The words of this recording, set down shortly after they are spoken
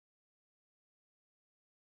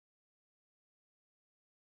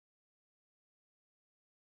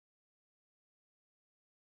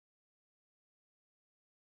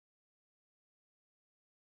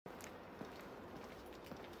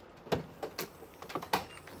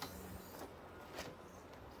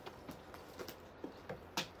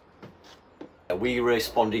We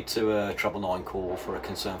responded to a 999 call for a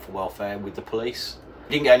concern for welfare with the police.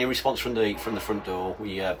 We didn't get any response from the front door.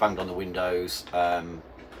 We banged on the windows and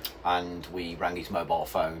we rang his mobile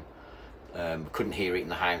phone. Couldn't hear it in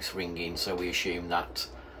the house ringing, so we assumed that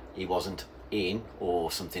he wasn't in or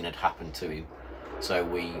something had happened to him. So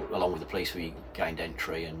we, along with the police, we gained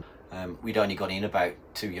entry, and we'd only gone in about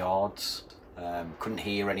 2 yards. Couldn't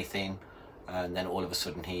hear anything, and then all of a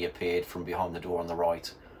sudden he appeared from behind the door on the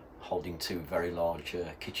right, holding 2 very large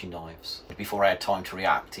kitchen knives. Before I had time to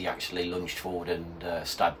react, he actually lunged forward and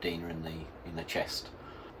stabbed Deena in the chest.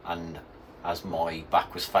 And as my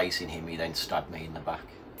back was facing him, he then stabbed me in the back.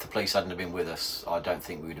 If the police hadn't have been with us, I don't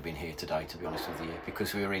think we would have been here today, to be honest with you.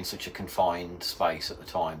 Because we were in such a confined space at the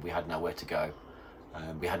time, we had nowhere to go.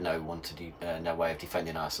 We had no way of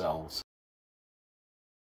defending ourselves.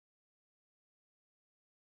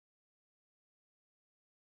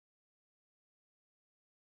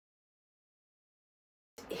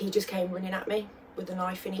 He just came running at me with a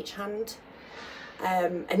knife in each hand.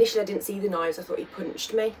 Initially I didn't see the knives, I thought he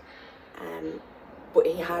punched me. But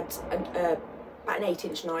he had about an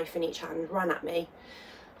 8-inch knife in each hand, ran at me.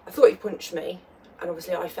 I thought he punched me, and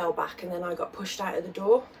obviously I fell back, and then I got pushed out of the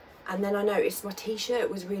door. And then I noticed my t-shirt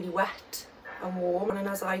was really wet and warm, and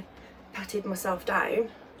as I patted myself down,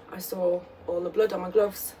 I saw all the blood on my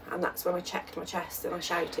gloves, and that's when I checked my chest and I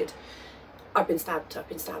shouted, "I've been stabbed, I've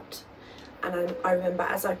been stabbed." And I remember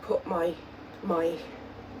as I put my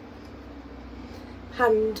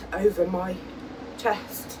hand over my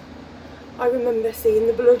chest, I remember seeing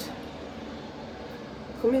the blood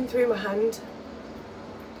coming through my hand,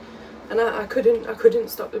 and I couldn't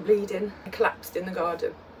stop the bleeding. I collapsed in the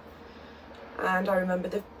garden, and I remember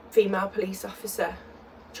the female police officer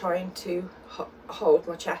trying to hold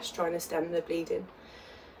my chest, trying to stem the bleeding,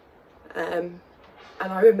 and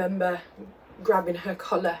I remember grabbing her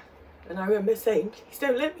collar, and I remember saying, "Please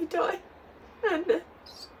don't let me die," and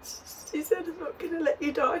she said, "I'm not going to let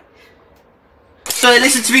you die." So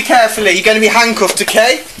listen to me carefully, you're going to be handcuffed,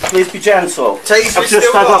 okay? Please be gentle.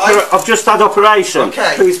 I've just had operation.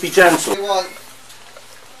 Okay. Please be gentle. What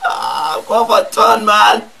have I done,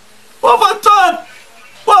 man? What have I done?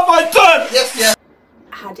 What have I done? Yes, yeah.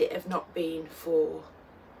 Had it have not been for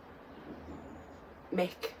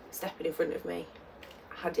Mick stepping in front of me,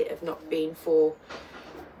 had it have not been for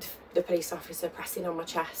the police officer pressing on my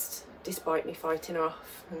chest despite me fighting her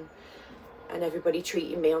off, and everybody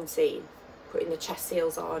treating me on scene, putting the chest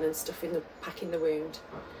seals on and packing the wound,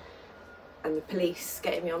 and the police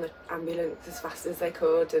getting me on the ambulance as fast as they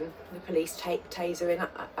could, and the police tasering.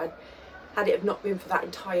 Had it have not been for that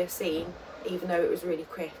entire scene, even though it was really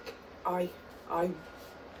quick, I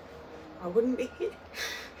wouldn't be here.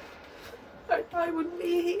 I wouldn't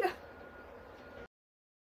be here.